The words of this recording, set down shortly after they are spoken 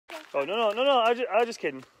Oh, no, I was just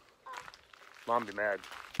kidding. Mom be mad.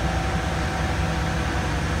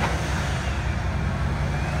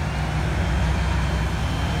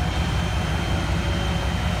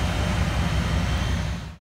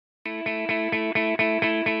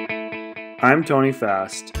 I'm Tony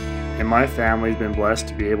Fast, and my family's been blessed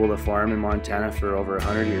to be able to farm in Montana for over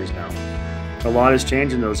 100 years now. A lot has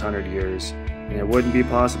changed in those 100 years, and it wouldn't be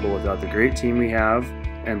possible without the great team we have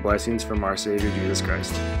and blessings from our Savior Jesus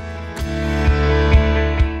Christ.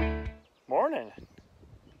 Morning!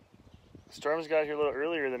 The storms got here a little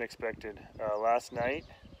earlier than expected. Last night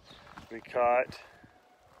we caught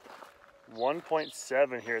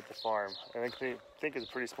 1.7 here at the farm. I think it's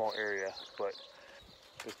a pretty small area, but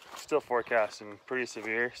it's still forecasting pretty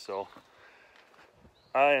severe, so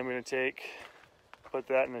I am going to put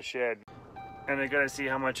that in the shed. And I gotta see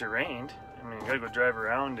how much it rained. I mean, you gotta go drive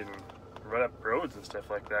around and run up roads and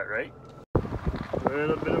stuff like that, right? A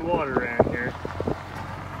little bit of water ran here.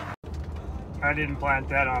 I didn't plant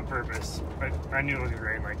that on purpose, but I knew it was gonna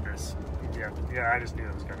rain like this. Yeah, I just knew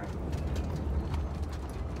it was gonna.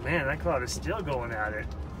 Man, that cloud is still going at it.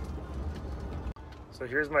 So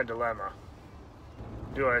here's my dilemma.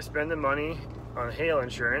 Do I spend the money on hail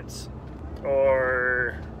insurance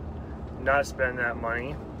or not spend that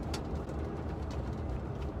money?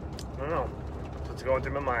 I don't know. What's going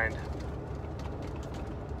through my mind.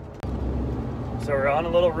 So we're on a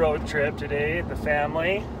little road trip today, the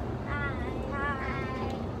family. Hi.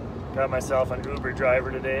 Got myself an Uber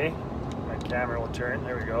driver today. My camera will turn.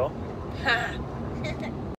 There we go.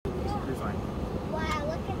 You're fine. Wow,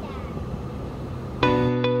 look at that.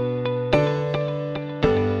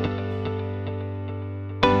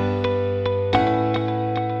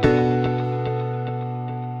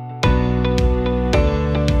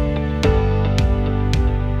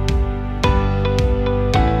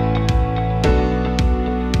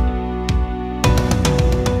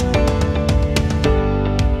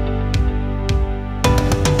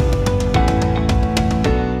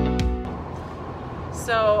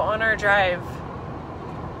 On our drive,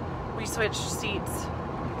 we switched seats.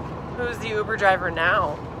 Who's the Uber driver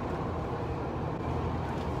now?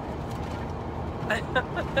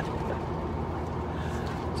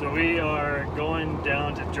 So we are going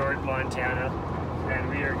down to Jordan, Montana, and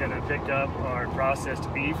we are going to pick up our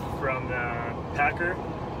processed beef from the packer.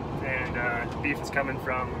 And beef is coming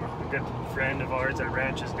from a good friend of ours that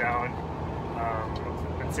ranches down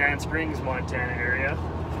in Sand Springs, Montana area.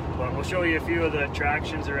 But we'll show you a few of the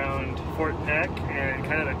attractions around Fort Peck and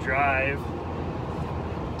kind of a drive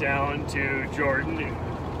down to Jordan and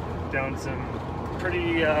down some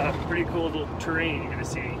pretty cool little terrain you're gonna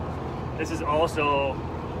see. This is also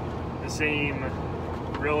the same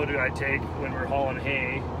road I take when we're hauling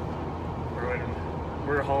hay, or when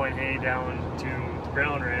we're hauling hay down to the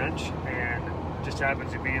Brown Ranch, and it just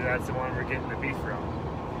happens to be that's the one we're getting the beef from.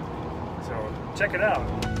 So check it out.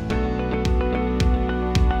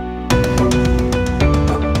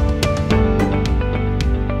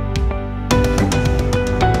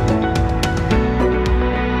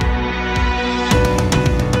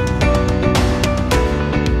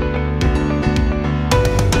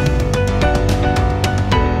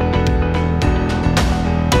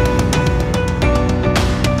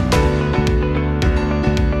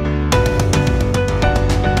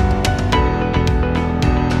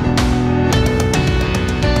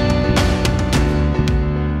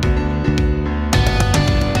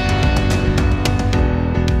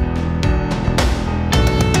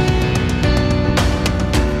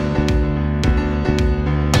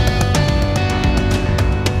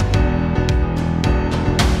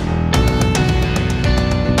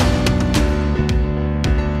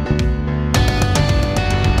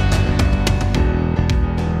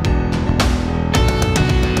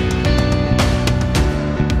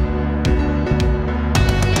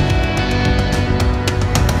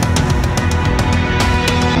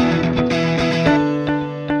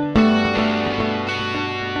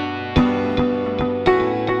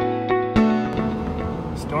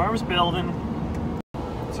 Storm's building,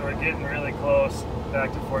 so we're getting really close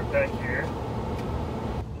back to Fort Peck here.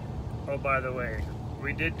 Oh, by the way,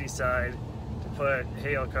 we did decide to put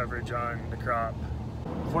hail coverage on the crop.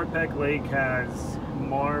 Fort Peck Lake has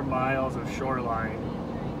more miles of shoreline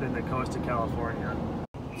than the coast of California.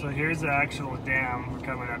 So here's the actual dam we're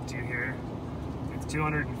coming up to here. It's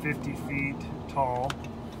 250 feet tall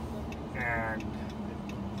and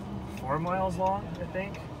 4 miles long, I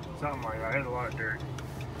think. Something like that. There's a lot of dirt.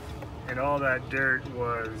 And all that dirt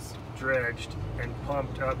was dredged and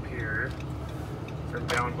pumped up here from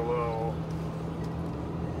down below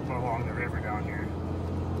along the river down here.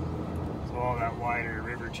 So all that wider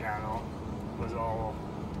river channel was all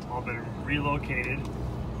been relocated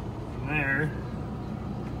from there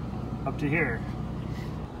up to here.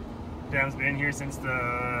 Dam's been here since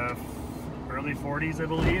the early 40s, I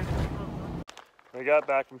believe. We got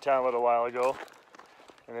back from town a little while ago,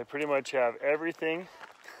 and they pretty much have everything.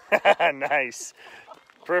 Nice.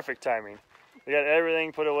 Perfect timing. They got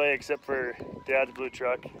everything put away except for Dad's blue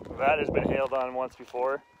truck. That has been hailed on once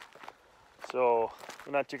before, so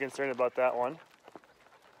I'm not too concerned about that one.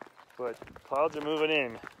 But clouds are moving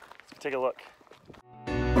in. Let's take a look.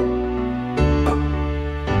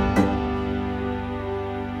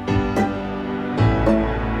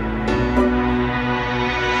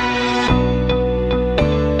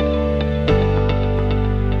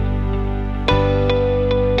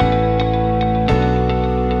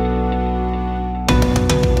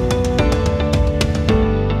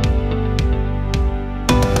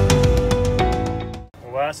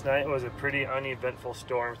 Last night was a pretty uneventful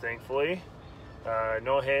storm, thankfully.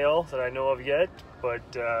 No hail that I know of yet, but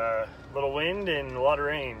little wind and a lot of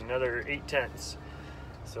rain, another 8/10.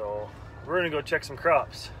 So we're gonna go check some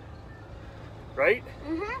crops, right?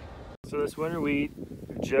 Mm-hmm. So this winter wheat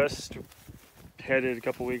just headed a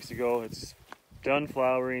couple weeks ago. It's done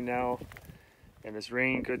flowering now, and this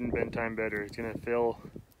rain couldn't have been timed better. It's gonna fill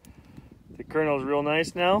the kernels real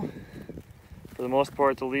nice now. For the most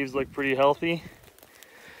part, the leaves look pretty healthy.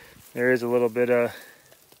 There is a little bit of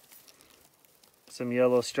some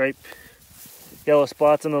yellow spots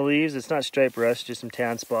on the leaves. It's not stripe rust, just some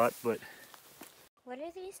tan spot, but What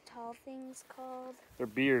are these tall things called? they're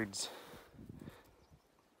beards.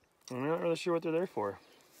 I'm not really sure what they're there for.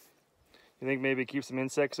 You think maybe keep some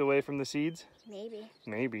insects away from the seeds? Maybe.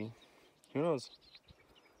 Maybe. Who knows?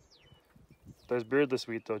 There's beardless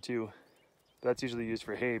wheat though too. That's usually used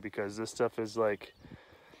for hay because this stuff is like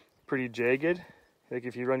pretty jagged. Like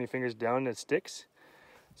if you run your fingers down, it sticks.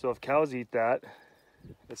 So if cows eat that,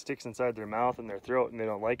 it sticks inside their mouth and their throat and they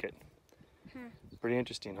don't like it. Pretty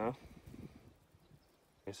interesting, huh?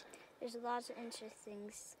 There's lots of interesting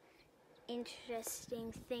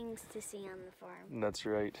things to see on the farm. That's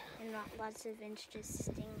right. And lots of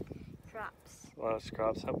interesting crops. A lot of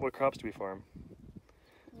crops. What crops do we farm?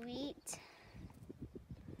 Wheat.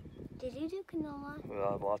 Did you do canola?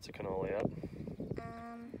 We'll have lots of canola yet.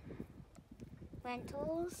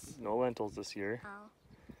 Lentils. No lentils this year. Oh.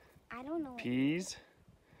 I don't know. Peas,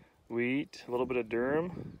 wheat, a little bit of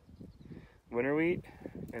durum, winter wheat,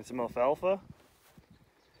 and some alfalfa.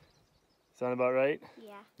 Sound about right?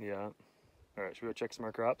 Yeah. Yeah. All right, should we go check some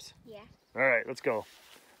more crops? Yeah. All right, let's go.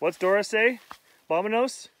 What's Dora say?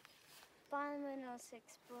 Bominos? Bominos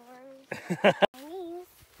Explorers. My knees.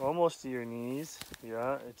 Almost to your knees.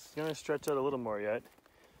 Yeah, it's gonna stretch out a little more yet.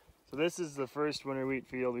 So this is the first winter wheat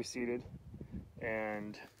field we seeded.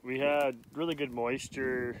 And we had really good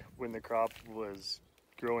moisture when the crop was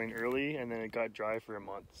growing early, and then it got dry for a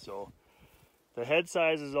month. So the head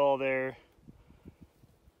size is all there.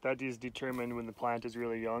 That is determined when the plant is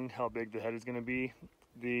really young, how big the head is going to be.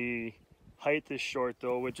 The height is short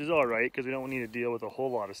though, which is all right because we don't need to deal with a whole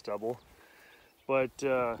lot of stubble. But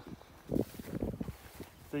the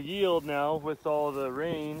yield now with all the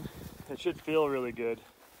rain, it should feel really good.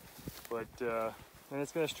 But and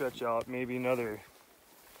it's going to stretch out maybe another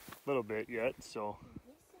little bit yet. So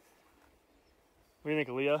what do you think,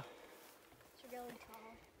 Aaliyah? It's really tall.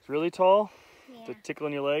 It's really tall? Yeah. Is it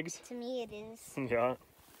tickling your legs? To me it is. Yeah.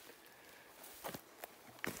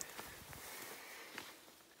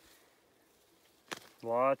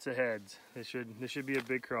 Lots of heads. This should be a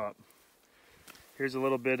big crop. Here's a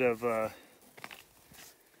little bit of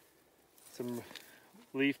some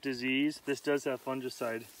leaf disease. This does have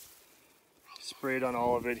fungicide. Sprayed on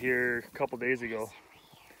all of it here a couple days ago.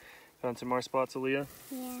 Found some more spots, Aaliyah?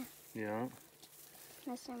 Yeah. Yeah.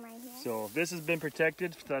 This one right here. So this has been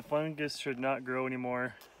protected. That fungus should not grow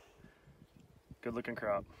anymore. Good looking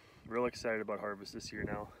crop. Real excited about harvest this year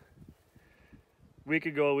now. A week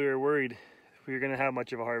ago we were worried if we were going to have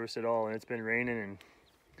much of a harvest at all, and it's been raining, and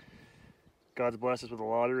God's blessed us with a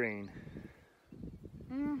lot of rain.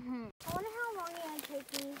 I wonder how long it would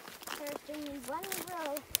take me to bring me one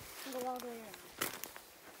row and go all the way around.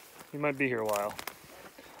 You might be here a while.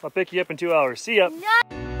 I'll pick you up in 2 hours. See ya! No!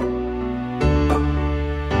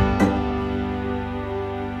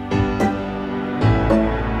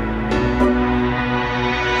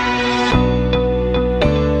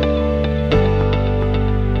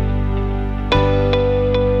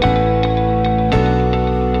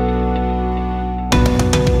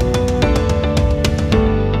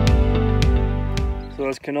 So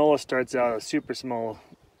this canola starts out a super small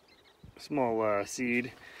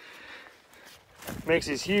seed. makes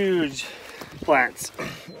these huge plants.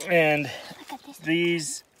 And Look at this.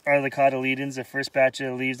 these are the cotyledons, the first batch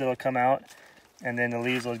of leaves that'll come out. And then the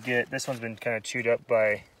leaves will get, this one's been kind of chewed up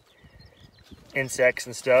by insects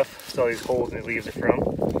and stuff. So all these holes in the leaves are from.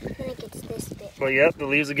 Then it gets this big. But yep, the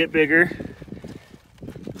leaves will get bigger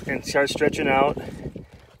and start stretching out.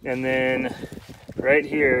 And then right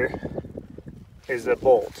here is the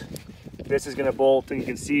bolt. This is gonna bolt, and you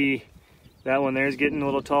can see that one there is getting a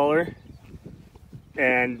little taller.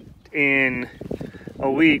 And in a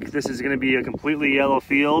week, this is gonna be a completely yellow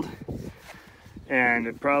field, and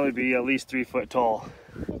it'd probably be at least 3 foot tall.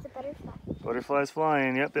 There's a butterfly. Butterflies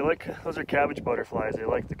flying, yep, they like, those are cabbage butterflies, they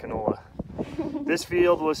like the canola. This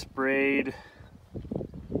field was sprayed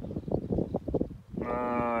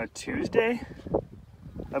Tuesday,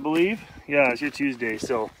 I believe. Yeah, it's here Tuesday,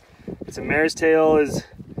 so some mare's tail is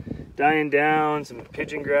dying down, some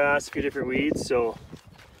pigeon grass, a few different weeds, so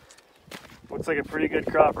looks like a pretty good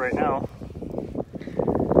crop right now.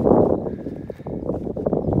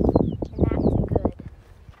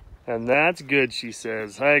 And that's good, she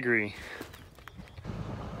says. I agree.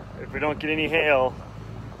 If we don't get any hail,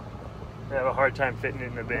 we have a hard time fitting it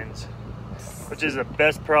in the bins, which is the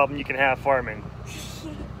best problem you can have farming.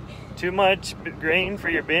 Too much grain for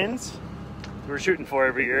your bins, we're shooting for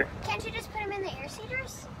every year. Can't you just put them in the air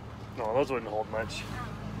seeders? No, those wouldn't hold much.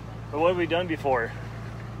 But what have we done before?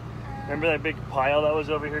 Remember that big pile that was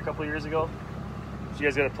over here a couple years ago? So you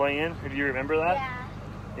guys got to play in? Or do you remember that?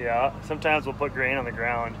 Yeah. Yeah. Sometimes we'll put grain on the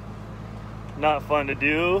ground. Not fun to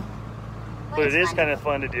do, but it is kind of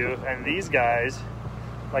fun to do. And these guys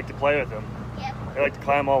like to play with them. Yep. They like to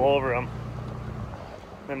climb all over them.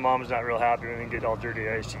 Then Mom's not real happy when they get all dirty,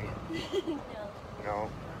 is she? No.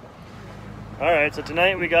 All right, so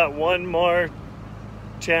tonight we got one more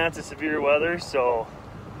chance of severe weather, so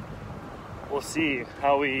we'll see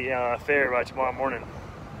how we fare by tomorrow morning.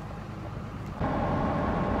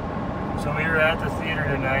 So we were at the theater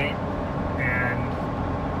tonight,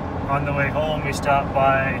 and on the way home we stopped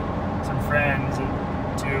by some friends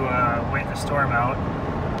to wait the storm out.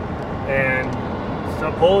 And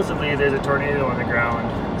supposedly there's a tornado on the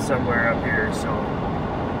ground somewhere up here, so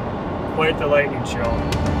quite the lightning show.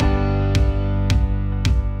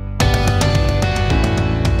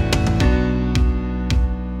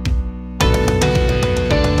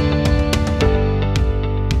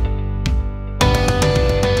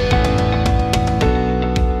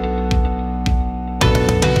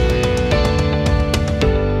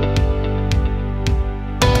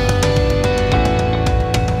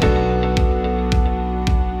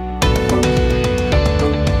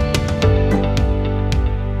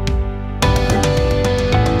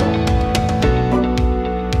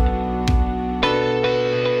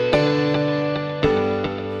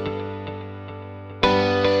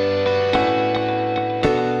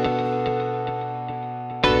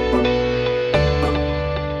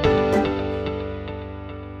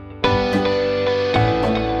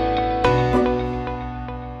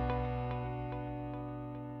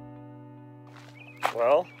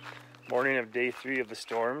 Well, morning of day 3 of the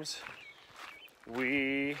storms,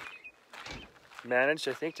 we managed,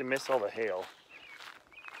 I think, to miss all the hail.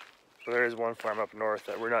 But there is one farm up north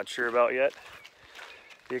that we're not sure about yet.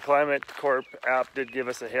 The Climate Corp app did give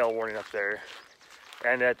us a hail warning up there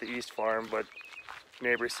and at the East Farm, but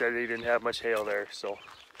neighbors said they didn't have much hail there, so.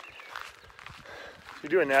 You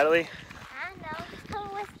doing, Natalie? I know, just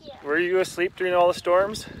coming with you. Were you asleep during all the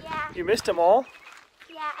storms? Yeah. You missed them all?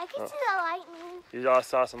 Yeah, I can see the lightning. You all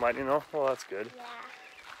saw some lightning though? Well, that's good. Yeah.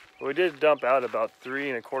 Well, we did dump out about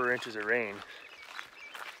 3 1/4 inches of rain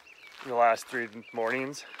in the last 3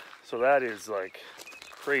 mornings. So that is like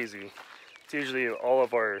crazy. It's usually all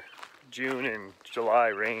of our June and July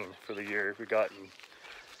rain for the year. We've gotten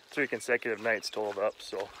 3 consecutive nights totaled up.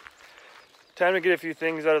 So time to get a few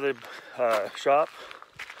things out of the shop.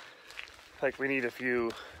 Like we need a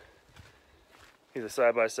few, either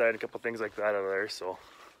side-by-side, a couple things like that out of there. So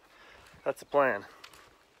that's the plan.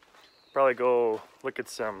 Probably go look at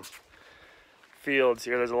some fields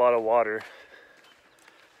here. There's a lot of water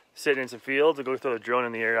sitting in some fields. We'll go throw the drone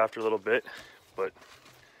in the air after a little bit. But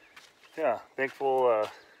yeah, thankful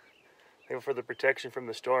for the protection from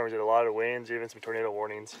the storms. There's a lot of winds, even some tornado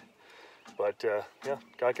warnings. But yeah,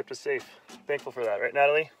 God kept us safe. Thankful for that, right,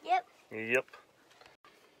 Natalie? Yep. Yep.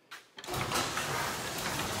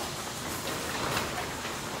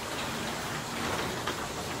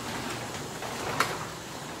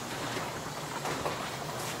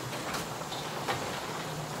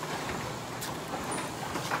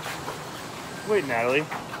 Wait, Natalie.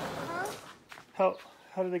 Huh?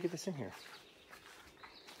 How did they get this in here?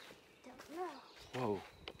 Don't know. Whoa.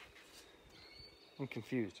 I'm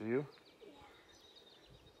confused, are you?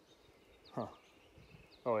 Huh.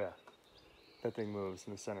 Oh yeah. That thing moves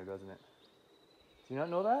in the center, doesn't it? Do you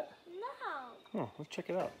not know that? No. Oh, let's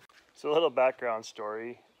check it out. So a little background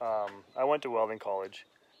story. I went to welding college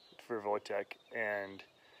for Votech and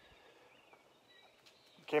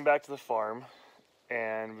came back to the farm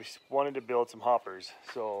and we wanted to build some hoppers.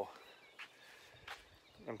 So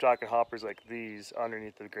I'm talking hoppers like these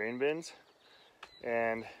underneath the grain bins,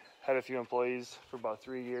 and had a few employees for about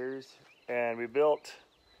 3 years, and we built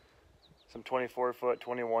some 24-foot,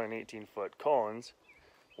 21 and 18-foot cones.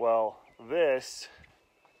 Well, this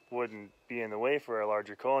wouldn't be in the way for our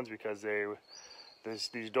larger cones because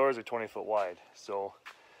these doors are 20 foot wide. So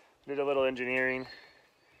did a little engineering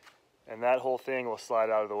and that whole thing will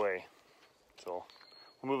slide out of the way. So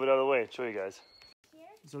we'll move it out of the way and show you guys. Here?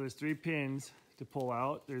 So there's 3 pins to pull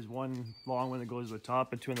out. There's one long one that goes to the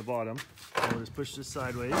top and 2 on the bottom. So we'll just push this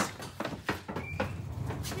sideways.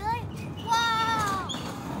 Really? Wow!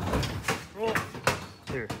 Oh.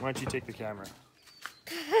 Here, why don't you take the camera?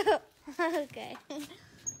 Okay.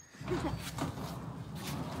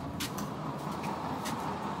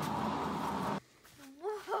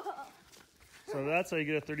 Whoa. So that's how you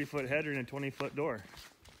get a 30-foot header and a 20-foot door.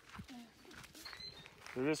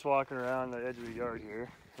 We're just walking around the edge of the yard here,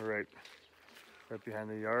 right behind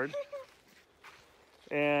the yard.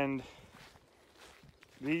 And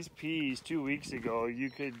these peas 2 weeks ago, you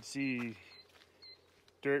could see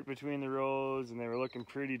dirt between the rows and they were looking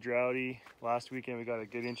pretty droughty. Last weekend we got a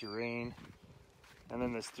good inch of rain. And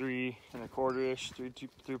then this 3 1/4-ish,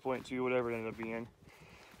 3.2, whatever it ended up being.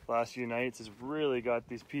 Last few nights has really got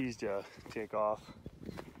these peas to take off.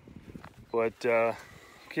 But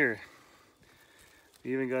here,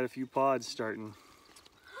 we even got a few pods starting.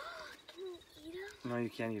 Can you eat them? No, you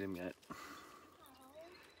can't eat them yet.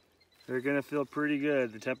 They're gonna feel pretty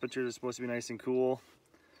good. The temperatures are supposed to be nice and cool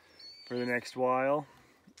for the next while.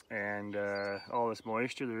 And all this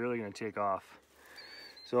moisture, they're really gonna take off.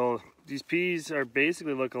 So these peas are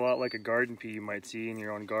basically look a lot like a garden pea you might see in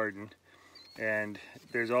your own garden. And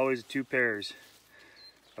there's always 2 pairs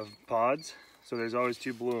of pods, so there's always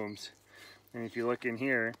 2 blooms. And if you look in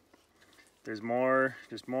here, there's more,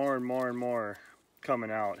 just more and more and more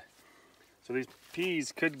coming out. So these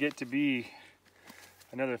peas could get to be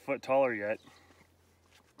another foot taller yet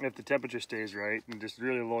if the temperature stays right and just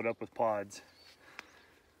really load up with pods.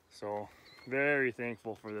 So very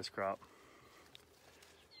thankful for this crop.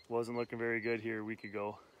 Wasn't looking very good here a week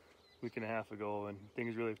and a half ago, and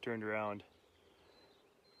things really have turned around.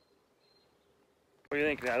 What do you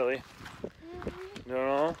think, Natalie?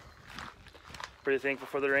 No? Pretty thankful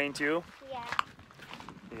for the rain too? Yeah.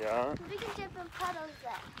 Yeah. We can jump in puddles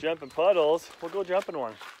then. Jump in puddles? We'll go jump in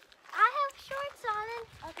one. I have shorts on it.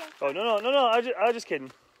 Okay. Oh, no, I was just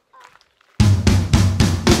kidding.